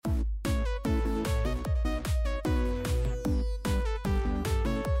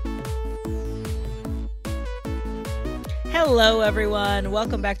Hello, everyone.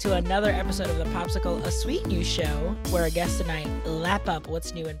 Welcome back to another episode of The Popsicle, a sweet new show where a guest and I lap up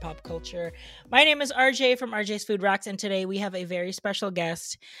what's new in pop culture. My name is RJ from RJ's Food Rocks, and today we have a very special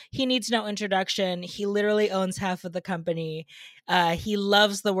guest. He needs no introduction. He literally owns half of the company. He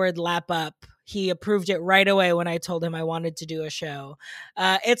loves the word lap up. He approved it right away when I told him I wanted to do a show.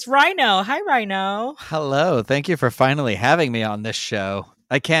 It's Rhino. Hi, Rhino. Hello. Thank you for finally having me on this show.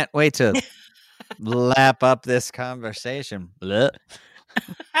 I can't wait to lap up this conversation. Blech.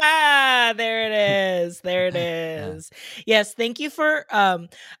 There it is. There it is. Yeah. Yes, thank you for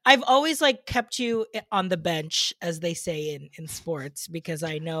I've always kept you on the bench, as they say in sports, because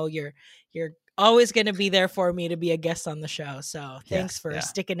I know you're always going to be there for me to be a guest on the show. So thanks for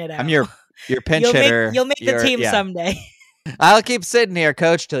sticking it out. I'm your pinch hitter. You'll make the team someday. I'll keep sitting here,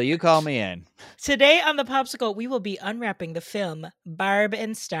 coach, till you call me in. Today on The Popsicle, we will be unwrapping the film Barb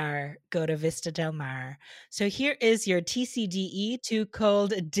and Star Go to Vista Del Mar. So here is your TCDE, Too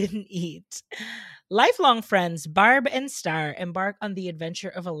Cold Didn't Eat. Lifelong friends Barb and Star embark on the adventure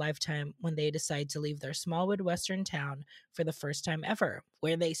of a lifetime when they decide to leave their small Midwestern town for the first time ever,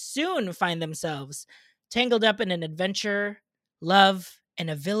 where they soon find themselves tangled up in an adventure, love, and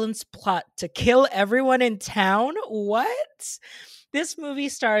a villain's plot to kill everyone in town? What? This movie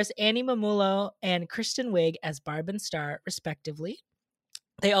stars Annie Mamulo and Kristen Wiig as Barb and Star, respectively.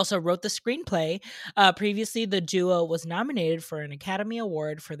 They also wrote the screenplay. Previously, the duo was nominated for an Academy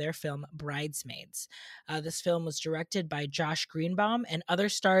Award for their film Bridesmaids. This film was directed by Josh Greenbaum, and other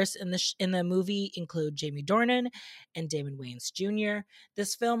stars in the movie include Jamie Dornan and Damon Wayans Jr.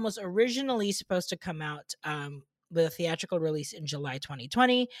 This film was originally supposed to come out with a theatrical release in July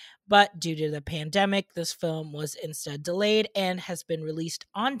 2020, but due to the pandemic, this film was instead delayed and has been released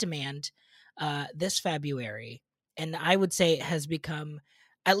on demand this February. And I would say it has become,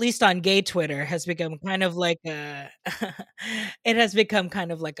 at least on gay Twitter, has become kind of like a it has become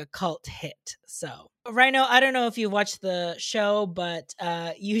kind of like a cult hit. So, Rhino, I don't know if you watched the show, but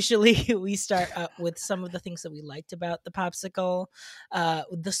usually we start with some of the things that we liked about the popsicle,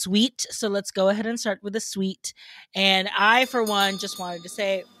 the sweet. So let's go ahead and start with the sweet. And I, for one, just wanted to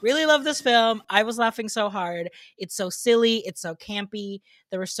say, really love this film. I was laughing so hard. It's so silly. It's so campy.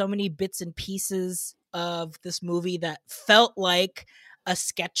 There were so many bits and pieces of this movie that felt like a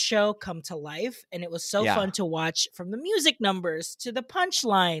sketch show come to life, and it was so fun to watch, from the music numbers to the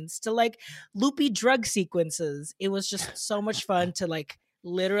punchlines to loopy drug sequences. It was just so much fun to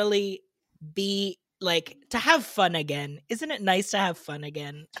literally be to have fun again. Isn't it nice to have fun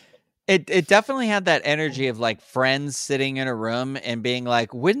again? It definitely had that energy of friends sitting in a room and being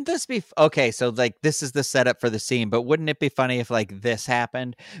like, wouldn't this be okay? So this is the setup for the scene, but wouldn't it be funny if this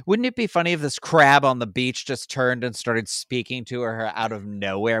happened? Wouldn't it be funny if this crab on the beach just turned and started speaking to her out of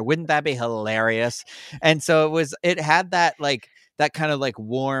nowhere? Wouldn't that be hilarious? And so it had that that kind of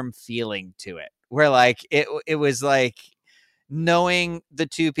warm feeling to it, where it was knowing the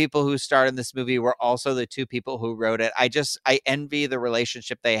two people who starred in this movie were also the two people who wrote it. I envy the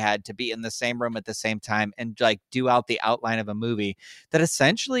relationship they had to be in the same room at the same time and do out the outline of a movie that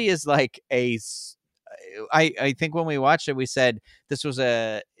essentially is I think when we watched it, we said this was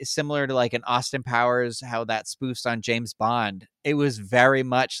similar to an Austin Powers, how that spoofs on James Bond. It was very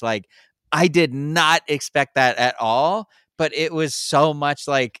much I did not expect that at all, but it was so much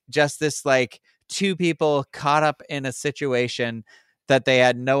just this two people caught up in a situation that they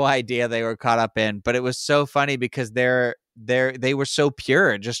had no idea they were caught up in. But it was so funny because they were so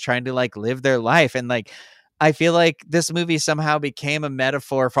pure, just trying to live their life. And I feel like this movie somehow became a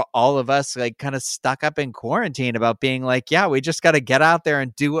metaphor for all of us, kind of stuck up in quarantine, about being we just got to get out there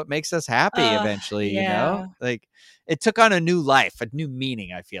and do what makes us happy eventually, you know? It took on a new life, a new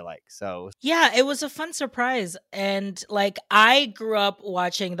meaning, I feel like. So yeah, it was a fun surprise. And I grew up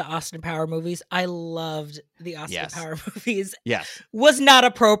watching the Austin Power movies. I loved the Austin Power movies. Yes. Was not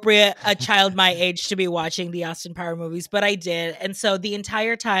appropriate a child my age to be watching the Austin Power movies, but I did. And so the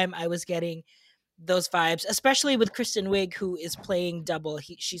entire time I was getting those vibes, especially with Kristen Wiig, who is playing double.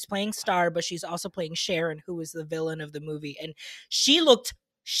 She's playing Star, but she's also playing Sharon, who is the villain of the movie. And she looked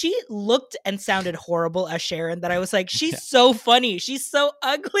and sounded horrible as Sharon, that I was she's so funny. She's so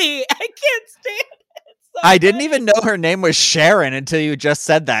ugly. I can't stand it. I didn't even know her name was Sharon until you just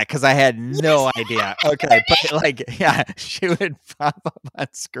said that, because I had no idea. Okay, but she would pop up on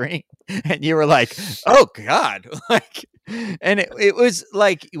screen and you were like, oh God. And it was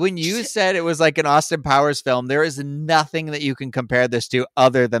when you said it was an Austin Powers film, there is nothing that you can compare this to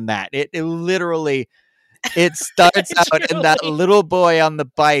other than that. It literally, it starts out and that little boy on the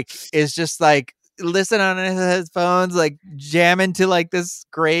bike is just listen on his headphones, jamming to this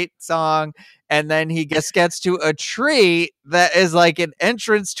great song. and then he gets to a tree that is like an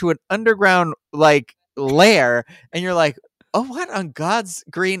entrance to an underground like lair, and you're like, oh, what on God's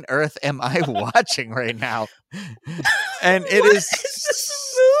green earth am I watching right now? And it What is is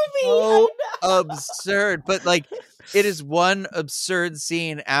this movie? so I know. absurd, but like it is one absurd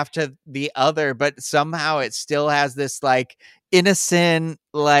scene after the other, but somehow it still has this like innocent,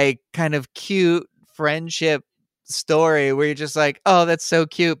 like kind of cute friendship story where you're just like, oh, that's so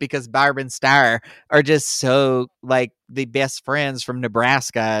cute because Barb and Star are just so like the best friends from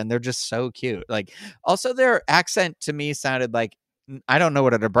Nebraska and they're just so cute. Like also their accent to me sounded like, I don't know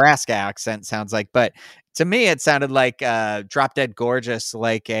what a Nebraska accent sounds like, but to me it sounded like Drop Dead Gorgeous,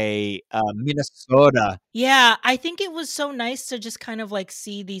 like a Minnesota. Yeah, I think it was so nice to just kind of like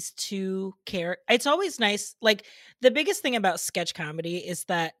see these two characters. It's always nice. Like the biggest thing about sketch comedy is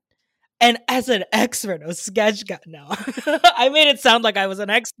that, and as an expert of no, I made it sound like I was an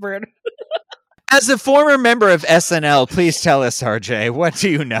expert. As a former member of SNL, please tell us, RJ, what do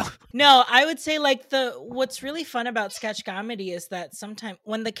you know? No, I would say like what's really fun about sketch comedy is that sometimes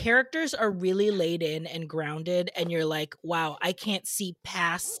when the characters are really laid in and grounded and you're like, wow, I can't see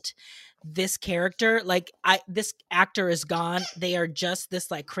past this character, like I this actor is gone, they are just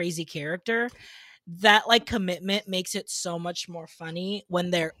this like crazy character. That like commitment makes it so much more funny when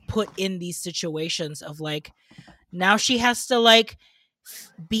they're put in these situations of like, now she has to like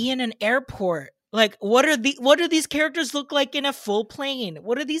be in an airport. Like what do these characters look like in a full plane?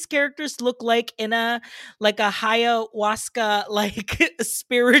 What do these characters look like in a like a ayahuasca like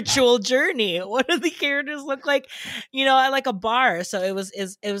spiritual journey? What do the characters look like, at like a bar? So it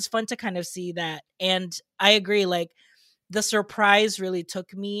was fun to kind of see that. And I agree, like the surprise really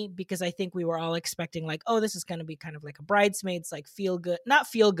took me because I think we were all expecting like, oh, this is going to be kind of like a bridesmaids, like feel good, not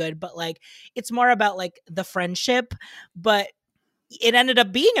feel good, but like it's more about like the friendship. But it ended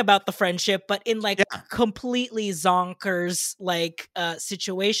up being about the friendship, but in like Yeah. completely zonkers like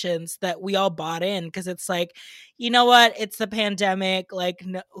situations that we all bought in because it's like, you know what? It's the pandemic. Like,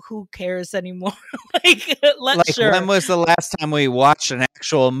 no, who cares anymore? Like, let's Like, when sure. was the last time we watched an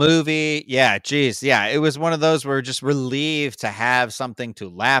actual movie? Yeah, geez. Yeah, it was one of those where we're just relieved to have something to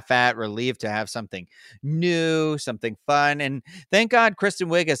laugh at, relieved to have something new, something fun. And thank God Kristen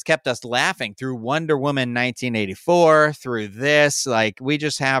Wiig has kept us laughing through Wonder Woman 1984, through this. Like, we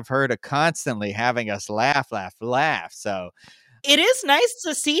just have her to constantly having us laugh, laugh, laugh. So, It is nice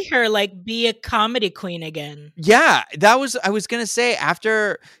to see her like be a comedy queen again. yeah, that was I was gonna say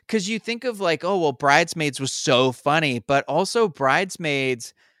after because you think of like, oh well, Bridesmaids was so funny, but also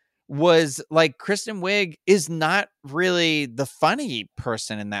Bridesmaids was like Kristen Wiig is not really the funny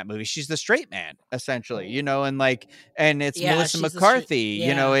person in that movie. She's the straight man, essentially, and like, and it's Yeah, Melissa she's the street. McCarthy,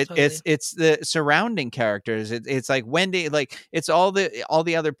 Yeah, totally. it's the surrounding characters. It's like Wendy, like it's all the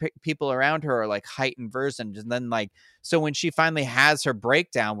other people around her are like heightened versions. And then like, so when she finally has her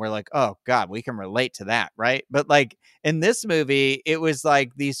breakdown, we're like, oh God, we can relate to that. Right. But like in this movie, it was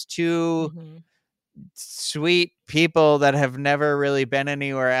like these two Hmm. sweet people that have never really been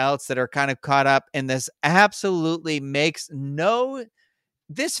anywhere else that are kind of caught up in this absolutely makes no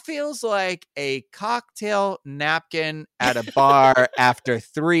this feels like a cocktail napkin at a bar after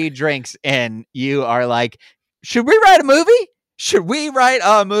 3 drinks in. You are like, should we write a movie? Should we write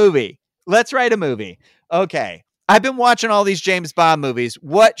a movie? Let's write a movie. Okay, I've been watching all these James Bond movies.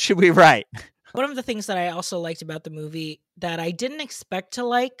 What should we write? One of the things that I also liked about the movie that I didn't expect to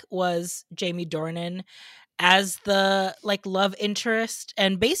like was Jamie Dornan as the like love interest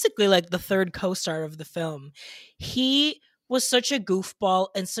and basically like the third co-star of the film. He was such a goofball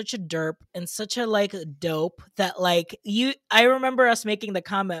and such a derp and such a like dope that like I remember us making the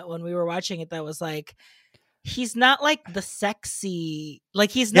comment when we were watching it that was like, he's not like the sexy,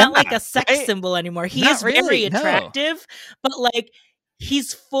 like he's Yeah, not like a sex right? symbol anymore. He Not is very really. No. attractive, but like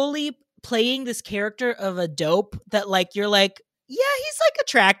he's fully playing this character of a dope that like you're like, yeah, he's like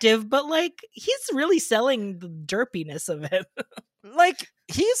attractive, but like he's really selling the derpiness of it. Like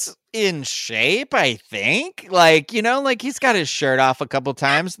he's in shape, I think. Like, like he's got his shirt off a couple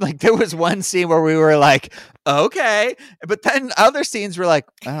times. Like there was one scene where we were like, okay. But then other scenes were like,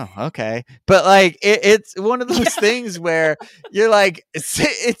 oh, okay. But like it's one of those things where you're like,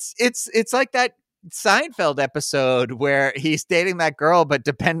 it's like that Seinfeld episode where he's dating that girl, but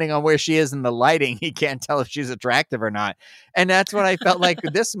depending on where she is in the lighting, he can't tell if she's attractive or not. And that's what I felt like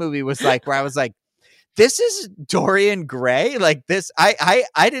this movie was like, where I was like, this is Dorian Gray. Like this, I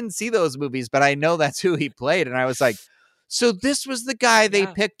didn't see those movies, but I know that's who he played. And I was like, so this was the guy they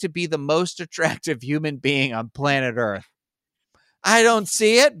Yeah. picked to be the most attractive human being on planet Earth. I don't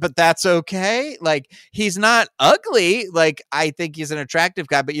see it, but that's okay. Like, he's not ugly. Like, I think he's an attractive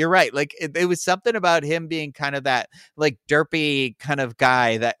guy, but you're right. Like, it was something about him being kind of that, like, derpy kind of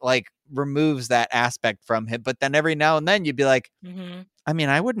guy that, like, removes that aspect from him. But then every now and then you'd be like, Mhm. I mean,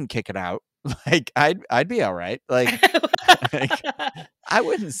 I wouldn't kick it out. Like, I'd be all right. Like, I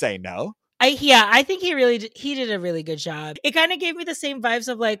wouldn't say no. I think he did a really good job. It kind of gave me the same vibes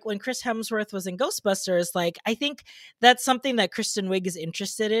of like when Chris Hemsworth was in Ghostbusters. Like I think that's something that Kristen Wiig is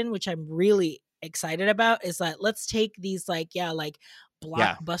interested in, which I'm really excited about. Is that let's take these like Yeah.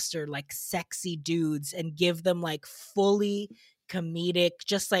 blockbuster like sexy dudes and give them like fully comedic,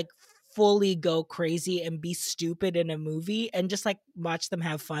 just like fully go crazy and be stupid in a movie and just like watch them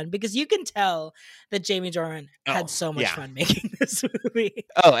have fun because you can tell that Jamie Dornan had Oh, so much yeah. fun making this movie.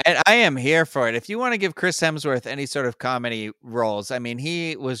 Oh, and I am here for it. If you want to give Chris Hemsworth any sort of comedy roles, I mean,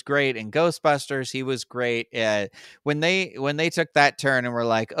 he was great in Ghostbusters. He was great when they took that turn and were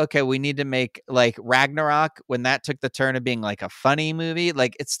like, okay, we need to make like Ragnarok. When that took the turn of being like a funny movie,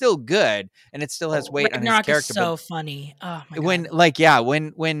 like it's still good and it still has Oh, weight on his Ragnarok is character, but so funny. Oh my when god. like yeah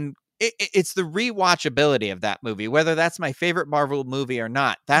when it's the rewatchability of that movie, whether that's my favorite Marvel movie or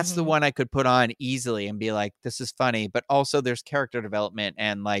not. That's the Mhm. one I could put on easily and be like, this is funny, but also there's character development.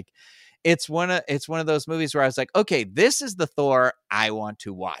 And like it's one of those movies where I was like, okay, this is the Thor I want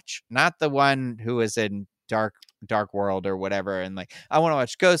to watch, not the one who is in Dark World or whatever. And like, I want to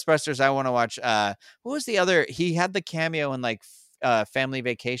watch Ghostbusters. I want to watch what was the other, he had the cameo in like Family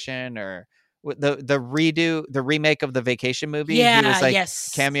Vacation, or the remake of the Vacation movie. He Yeah, was like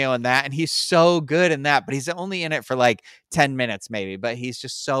yes. cameo in that, and he's so good in that, but he's only in it for like 10 minutes maybe, but he's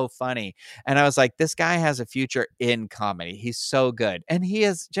just so funny. And I was like, this guy has a future in comedy. He's so good, and he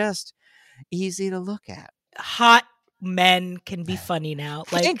is just easy to look at. Hot men can be funny now.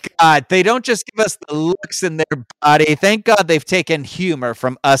 Like Thank God they don't just give us the looks in their body. Thank God they've taken humor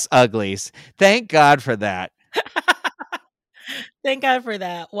from us uglies. Thank God for that. thank God for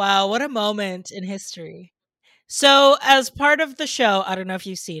that. Wow, what a moment in history. So, as part of the show, I don't know if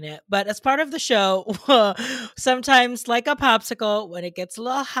you've seen it, but as part of the show, sometimes like a popsicle, when it gets a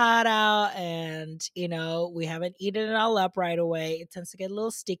little hot out and, we haven't eaten it all up right away, it tends to get a little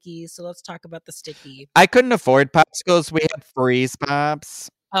sticky. So, let's talk about the sticky. I couldn't afford popsicles. We had freeze pops.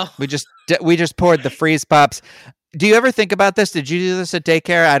 Oh, We just poured the freeze pops. Do you ever think about this? Did you do this at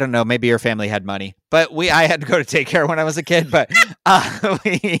daycare? I don't know. Maybe your family had money, but I had to go to daycare when I was a kid. But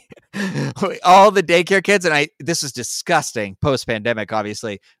all the daycare kids, and this is disgusting. Post pandemic,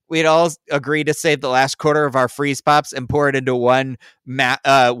 obviously, we'd all agree to save the last quarter of our freeze pops and pour it into one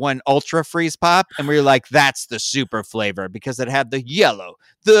ultra freeze pop, and we were like, "That's the super flavor," because it had the yellow,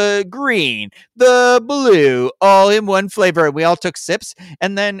 the green, the blue, all in one flavor. And we all took sips,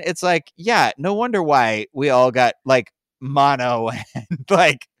 and then it's like, yeah, no wonder why we all got like mono and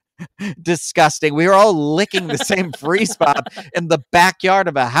like disgusting. We were all licking the same freeze pop in the backyard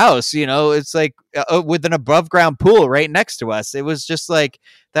of a house. It's like with an above ground pool right next to us. It was just like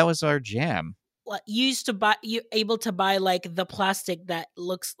that was our jam. you used to buy you able to buy like the plastic that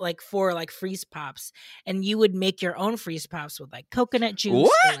looks like for like freeze pops, and you would make your own freeze pops with like coconut juice or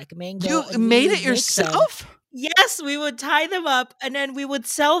What? like mango. You And made would it make them. yourself? Yes, we would tie them up and then we would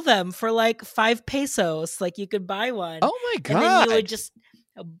sell them for like 5 pesos. Like you could buy one, Oh my and then you would God. just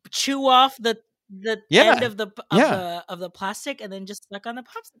chew off the end Yeah. of Yeah. the plastic and then just suck on the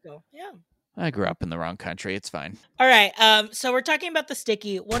popsicle. Yeah. I grew up in the wrong country. It's fine. All right. So we're talking about the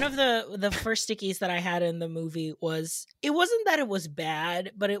sticky. One of the first stickies that I had in the movie it wasn't that it was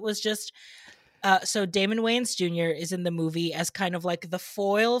bad, but it was just so Damon Wayans Jr. is in the movie as kind of like the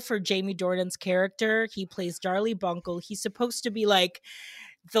foil for Jamie Dornan's character. He plays Darlie Bunkle. He's supposed to be like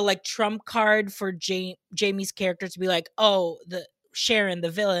the like trump card for Jamie's character to be like, oh, the Sharon, the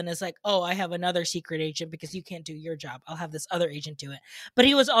villain, is like, oh, I have another secret agent because you can't do your job. I'll have this other agent do it. But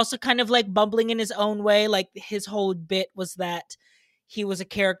he was also kind of like bumbling in his own way. Like his whole bit was that he was a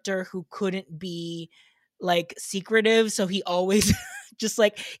character who couldn't be like secretive. So he always just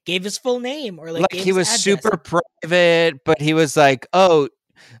like gave his full name or like Like gave he his was address. super private, but he was like, "Oh,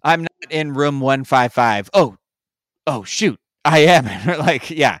 I'm not in room 155." Oh, shoot, I am. Like,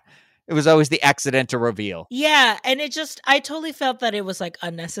 yeah, it was always the accidental reveal. Yeah, and I totally felt that it was like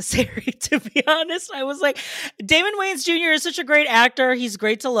unnecessary, to be honest. I was like, Damon Wayans Jr. is such a great actor. He's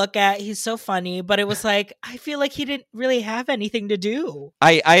great to look at. He's so funny, but it was like, I feel like he didn't really have anything to do.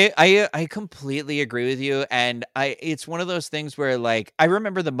 I completely agree with you, and it's one of those things where like I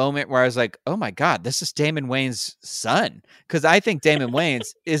remember the moment where I was like, "Oh my God, this is Damon Wayans' son," because I think Damon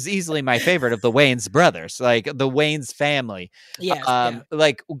Wayans is easily my favorite of the Wayans brothers, like the Wayans family. Yes, yeah.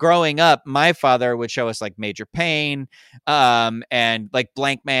 Like growing growing up, my father would show us like Major Payne, and like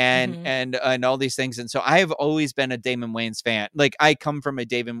Blank Man, Mhm. and all these things. And so I've always been a Damon Wayans fan. Like I come from a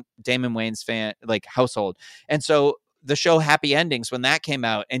Damon Wayans fan like household. And so the show Happy Endings, when that came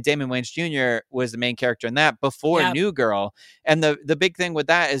out, and Damon Wayans Jr. was the main character in that before Yep. New Girl. And the big thing with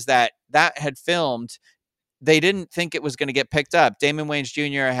that is that had filmed, they didn't think it was going to get picked up. Damon Wayans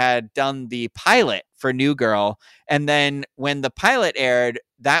Jr. had done the pilot for New Girl. And then when the pilot aired,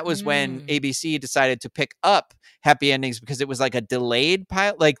 that was when Mm. ABC decided to pick up Happy Endings, because it was like a delayed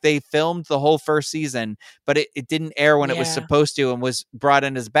pilot. Like they filmed the whole first season, but it didn't air when it was Yeah. supposed to, and was brought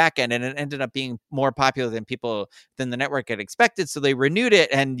in as back end. And it ended up being more popular than the network had expected. So they renewed it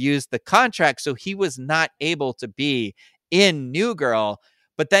and used the contract. So he was not able to be in New Girl.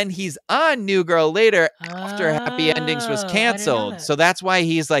 But then he's on New Girl later after Happy Endings was Oh, I didn't know canceled. that. So that's why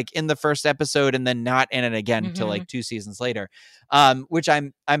he's like in the first episode and then not in it again until Mhm. like 2 seasons later, which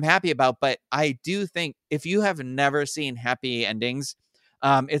I'm happy about. But I do think if you have never seen Happy Endings,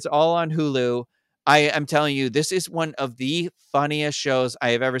 it's all on Hulu. I am telling you, this is one of the funniest shows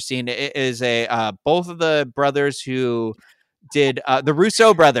I have ever seen. It is both of the brothers who did the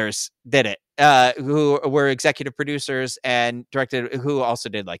Russo brothers did it, who were executive producers and directed, who also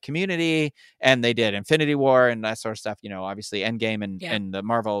did like Community, and they did Infinity War and that sort of stuff, obviously Endgame and, Yeah. and the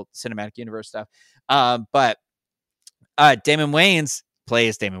Marvel Cinematic Universe stuff. But Damon Wayans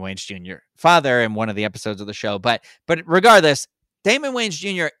plays Damon Wayans Jr. father in one of the episodes of the show. But regardless, Damon Wayans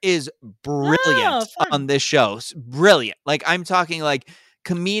Jr. is Oh, brilliant fun. on this show. Brilliant. Like I'm talking like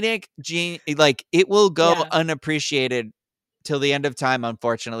comedic like it will go Yeah. unappreciated till the end of time,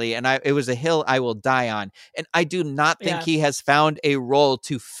 unfortunately. And it was a hill I will die on. And I do not think Yeah. he has found a role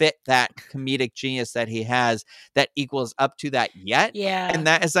to fit that comedic genius that he has that equals up to that yet. Yeah. And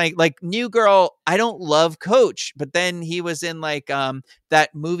that is like New Girl. I don't love Coach, but then he was in like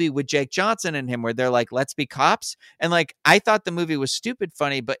that movie with Jake Johnson and him where they're like, let's be cops. And like I thought the movie was stupid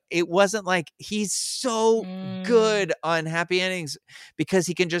funny, but it wasn't. Like he's so Mm. good on Happy Endings because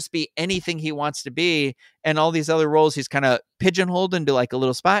he can just be anything he wants to be, and all these other roles he's kind of pigeonholed into like a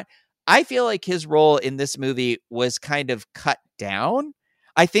little spot. I feel like his role in this movie was kind of cut down.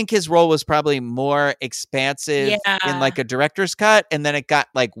 I think his role was probably more expansive in Yeah. like a director's cut, and then it got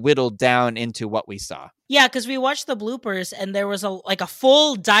like whittled down into what we saw. Yeah, because we watched the bloopers and there was a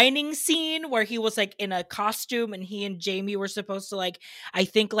full dining scene where he was like in a costume and he and Jamie were supposed to like, I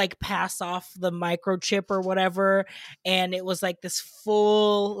think like pass off the microchip or whatever, and it was like this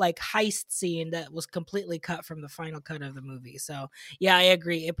full like heist scene that was completely cut from the final cut of the movie. So yeah, I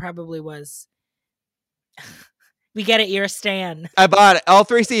agree. It probably was. We get it. You're a stan. I bought it, all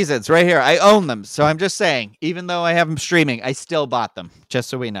 3 seasons right here. I own them. So I'm just saying, even though I have them streaming, I still bought them, just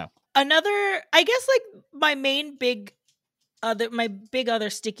so we know. Another, I guess, like my big other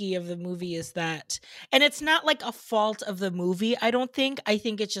sticky of the movie is that, and it's not like a fault of the movie, I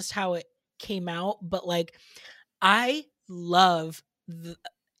think it's just how it came out, but like I love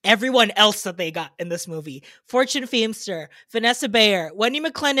everyone else that they got in this movie. Fortune Feimster, Vanessa Bayer, Wendy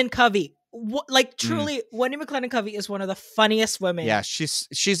McLendon Covey. Like truly, Wendy McLendon Covey is one of the funniest women. Yeah, she's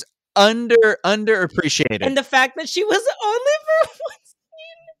underappreciated. And the fact that she was only for one.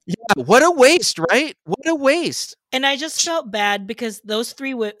 Yeah, what a waste, right? What a waste. And I just felt bad because those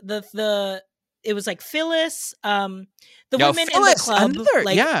three the it was like Phyllis, the women in the Phyllis, club, another,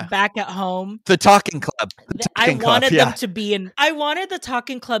 like yeah. back at home. The Talking Club. I wanted yeah. them to be in. I wanted the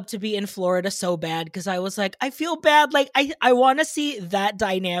Talking Club to be in Florida so bad because I was like, I feel bad. Like I want to see that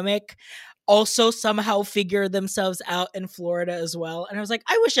dynamic also somehow figure themselves out in Florida as well. And I was like,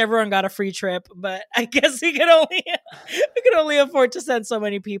 I wish everyone got a free trip, but I guess we could only afford to send so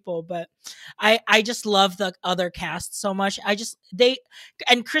many people. But I just love the other cast so much.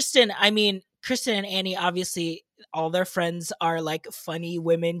 And Kristen, I mean, Kristen and Annie, obviously all their friends are like funny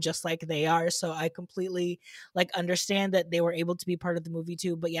women just like they are, so I completely like understand that they were able to be part of the movie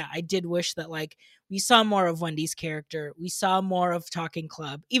too. But yeah, I did wish that like we saw more of Wendy's character, we saw more of Talking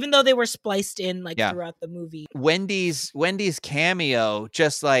Club, even though they were spliced in like throughout the movie. Wendy's cameo,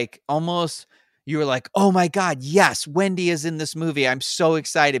 just like almost, you were like, oh my God, yes, Wendy is in this movie. I'm so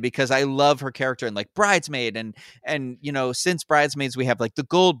excited because I love her character and like Bridesmaid. And, since Bridesmaids, we have like the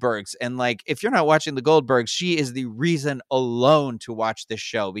Goldbergs. And like, if you're not watching the Goldbergs, she is the reason alone to watch this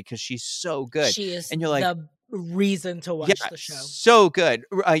show because she's so good. She is and you're like, the reason to watch the show. So good.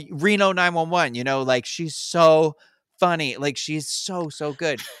 Reno 911, like she's so funny. Like she's so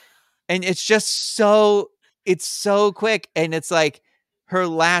good. And it's just it's so quick. And it's like, her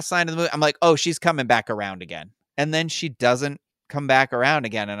last line of the movie, I'm like, oh, she's coming back around again. And then she doesn't come back around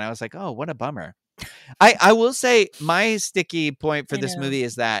again. And I was like, oh, what a bummer. I will say my sticky point for this movie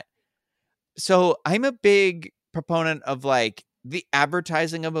is that So I'm a big proponent of like the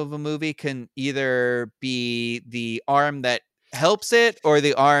advertising of a movie can either be the arm that helps it or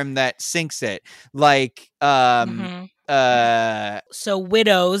the arm that sinks it. Like Mhm. uh So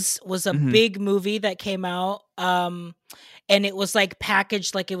Widows was a mhm. big movie that came out, and it was, like,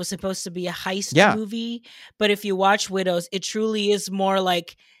 packaged like it was supposed to be a heist Yeah. movie, but if you watch Widows, it truly is more,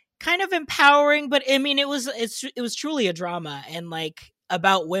 like, kind of empowering, but, I mean, it was truly a drama and, like,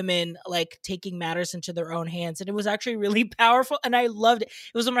 about women, like, taking matters into their own hands, and it was actually really powerful, and I loved it.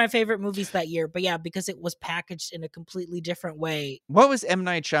 It was one of my favorite movies that year, but, yeah, because it was packaged in a completely different way. What was M.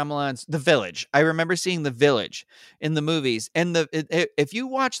 Night Shyamalan's The Village? I remember seeing The Village in the movies, and if you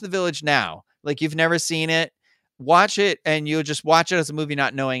watch The Village now, like you've never seen it, watch it, and you'll just watch it as a movie,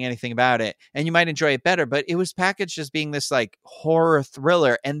 not knowing anything about it, and you might enjoy it better. But it was packaged as being this like horror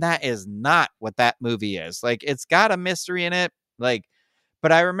thriller, and that is not what that movie is. Like it's got a mystery in it, like.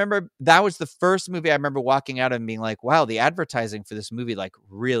 But I remember that was the first movie I remember walking out and being like, wow, the advertising for this movie like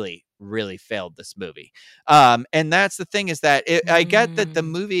really, really failed this movie. And that's the thing is that I get that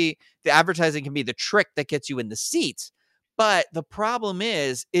Mm. the advertising can be the trick that gets you in the seats. But the problem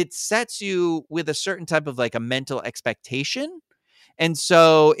is it sets you with a certain type of like a mental expectation. And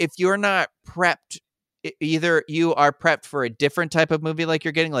so if you're not prepped, either you are prepped for a different type of movie like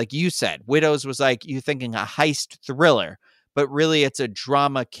you're getting, like you said, Widows was like you thinking a heist thriller, but really it's a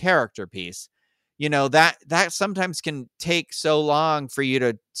drama character piece. You know, that sometimes can take so long for you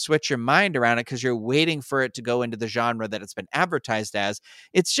to switch your mind around it because you're waiting for it to go into the genre that it's been advertised as.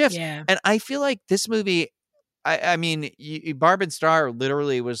 It shifts. Yeah. And I feel like this movie, I mean, Barb and Star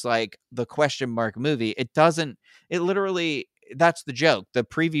literally was like the question mark movie. It doesn't. It literally. That's the joke. The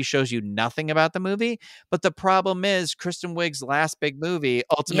preview shows you nothing about the movie, but the problem is Kristen Wiig's last big movie,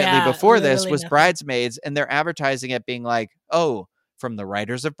 ultimately Yeah, before this, literally was nothing. Bridesmaids, and they're advertising it being like, "Oh, from the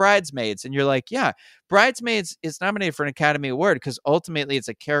writers of Bridesmaids," and you're like, "Yeah, Bridesmaids is nominated for an Academy Award because ultimately it's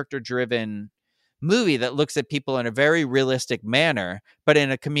a character-driven movie that looks at people in a very realistic manner, but in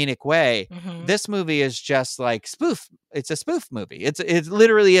a comedic way." Mhm. This movie is just like spoof. It's a spoof movie. It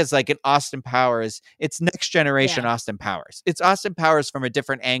literally is like an Austin Powers. It's next generation Yeah. Austin Powers. It's Austin Powers from a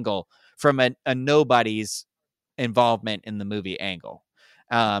different angle, from a nobody's involvement in the movie angle.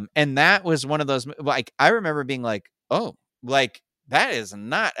 And that was one of those, like I remember being like, oh, like that is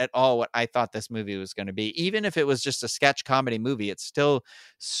not at all what I thought this movie was going to be. Even if it was just a sketch comedy movie, it's still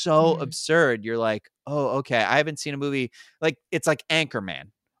so Mm. absurd. You're like, oh, okay, I haven't seen a movie like it's like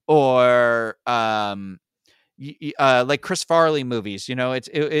Anchorman or like Chris Farley movies. You know,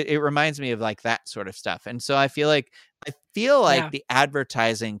 it reminds me of like that sort of stuff. And so I feel like Yeah. the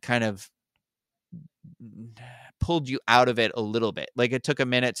advertising kind of pulled you out of it a little bit. Like it took a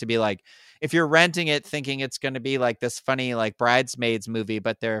minute to be like, if you're renting it thinking it's going to be like this funny like Bridesmaids movie,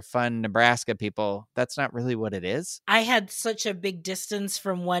 but they're fun Nebraska people, that's not really what it is. I had such a big distance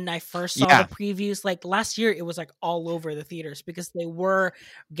from when I first saw the Yeah. previews. Like last year, it was like all over the theaters because they were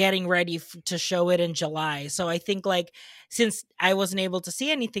getting ready to show it in July. So I think like since I wasn't able to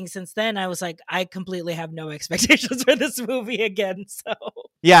see anything since then, I was like, I completely have no expectations for this movie again. So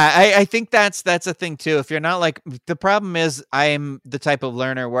Yeah, I think that's a thing too. If you're not like the problem is I'm the type of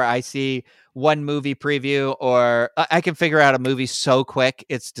learner where I see one movie preview or I can figure out a movie so quick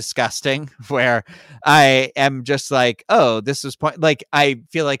it's disgusting where I am just like, oh, this is point like I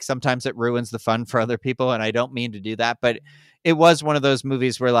feel like sometimes it ruins the fun for other people and I don't mean to do that, but it was one of those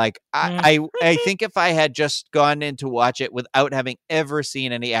movies where like mm, I think if I had just gone in to watch it without having ever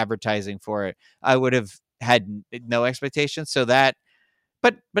seen any advertising for it, I would have had no expectations. So that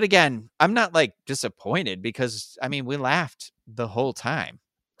but again, I'm not like disappointed because I mean we laughed the whole time.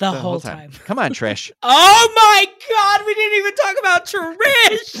 the The whole whole time. time. Come on, Trish. Oh my God, we didn't even talk about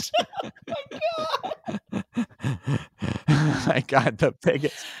Trish. I got the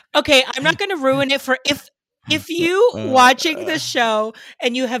biggest. Okay, I'm not going to ruin it for if you watching the show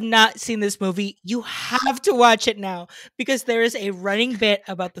and you have not seen this movie, you have to watch it now because there is a running bit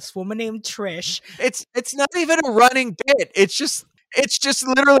about this woman named Trish. It's not even a running bit. It's just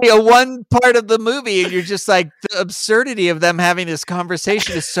literally a one part of the movie, and you're just like the absurdity of them having this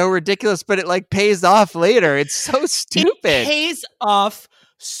conversation is so ridiculous, but it like pays off later. It's so It stupid. pays off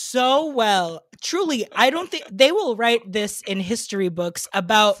so well. Truly, I don't think they will write this in history books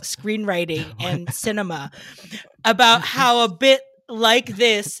about screenwriting and cinema, about how a bit like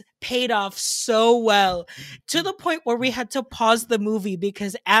this paid off so well to the point where we had to pause the movie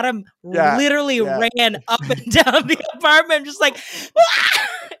because Adam Yeah, literally yeah. ran up and down the apartment just like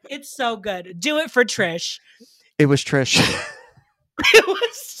it's so good. Do it for Trish. It was Trish. It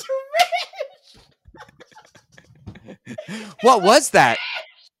was What was that?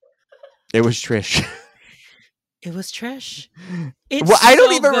 It was Trish. It was Trish. It's Well, I don't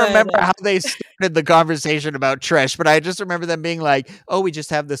so even good. remember how they started the conversation about Trish, but I just remember them being like, "Oh, we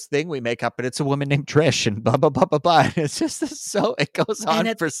just have this thing we make up, and it's a woman named Trish," and blah blah blah blah blah. And it's just so it goes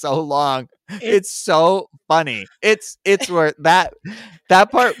on for so long. It's so funny. It's worth that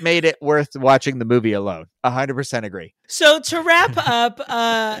part made it worth watching the movie alone. 100% agree. So to wrap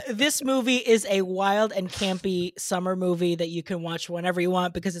up, this movie is a wild and campy summer movie that you can watch whenever you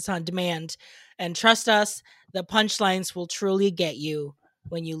want because it's on demand. And trust us, the punchlines will truly get you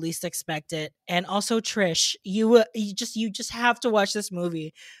when you least expect it. And also Trish, you just have to watch this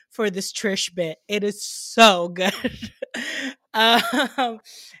movie for this Trish bit. It is so good.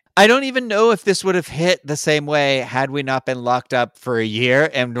 I don't even know if this would have hit the same way had we not been locked up for a year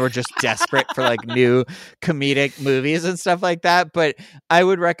and we're just desperate for like new comedic movies and stuff like that. But I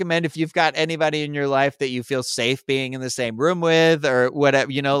would recommend if you've got anybody in your life that you feel safe being in the same room with or whatever,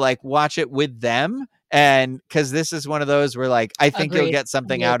 like watch it with them. And because this is one of those where like, I think you'll get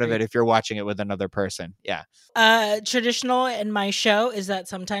something out of it if you're watching it with another person. Yeah. Traditional in my show is that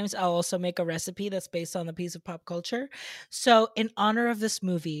sometimes I'll also make a recipe that's based on a piece of pop culture. So in honor of this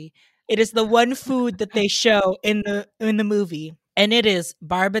movie, it is the one food that they show in the movie, and it is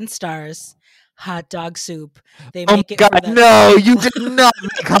Barb and Star's hot dog soup. They make it. God, no! You did not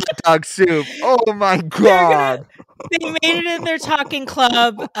make hot dog soup. Oh my God! They made it in their talking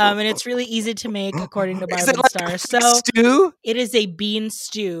club, and it's really easy to make according to Barb and Star. So stew? It is a bean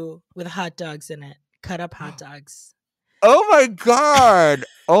stew with hot dogs in it. Cut up hot dogs. Oh my God.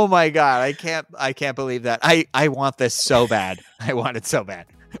 Oh my God. I can't believe that. I want this so bad. I want it so bad.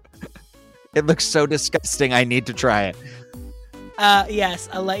 It looks so disgusting. I need to try it. Yes,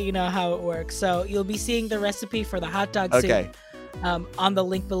 I'll let you know how it works. So you'll be seeing the recipe for the hot dog soup on the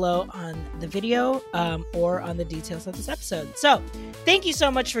link below on the video or on the details of this episode. So thank you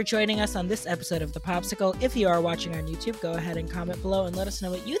so much for joining us on this episode of The Popsicle. If you are watching on YouTube, go ahead and comment below and let us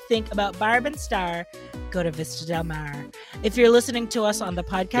know what you think about Barb and Star. Go to Vista Del Mar. If you're listening to us on the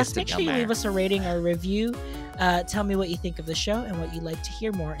podcast, make sure you leave us a rating or a review. Tell me what you think of the show and what you'd like to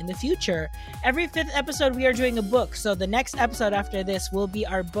hear more in the future. Every 5th episode, we are doing a book. So the next episode after this will be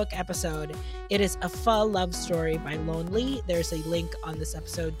our book episode. It is A Pho Love Story by Lonely. There's a link on this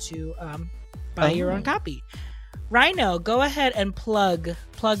episode to buy your own copy. Rhino, go ahead and plug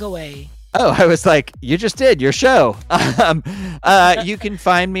away. Oh, I was like, you just did your show. You can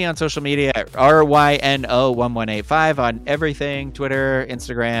find me on social media at RYNO1185 on everything, Twitter,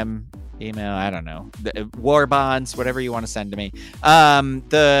 Instagram, email, I don't know, war bonds, whatever you want to send to me. I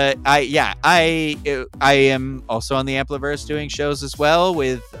am also on the Ampliverse doing shows as well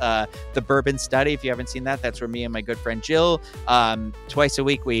with the Bourbon Study. If you haven't seen that, that's where me and my good friend Jill, twice a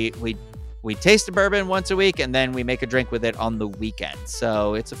week we taste a bourbon once a week, and then we make a drink with it on the weekend.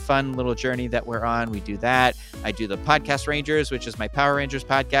 So it's a fun little journey that we're on. We do that. I do the Podcast Rangers, which is my Power Rangers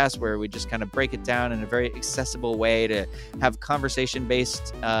podcast, where we just kind of break it down in a very accessible way to have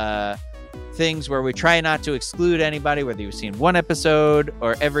conversation-based things where we try not to exclude anybody, whether you've seen one episode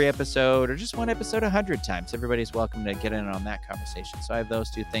or every episode or just one episode 100 times. Everybody's welcome to get in on that conversation. So I have those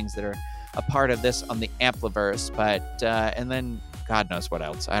two things that are a part of this on the Ampliverse, but and then God knows what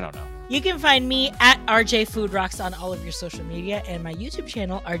else. I don't know. You can find me at RJ Food Rocks on all of your social media, and my YouTube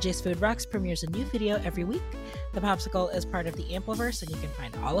channel, RJ's Food Rocks, premieres a new video every week. The Popsicle is part of the Ampliverse, and you can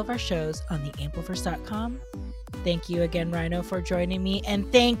find all of our shows on theampliverse.com. Thank you again, Rhino, for joining me, and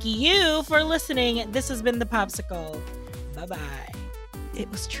thank you for listening. This has been The Popsicle. Bye-bye.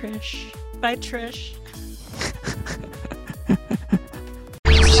 It was Trish. Bye, Trish.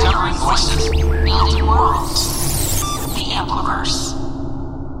 Discovering voices, building worlds. The Ampliverse.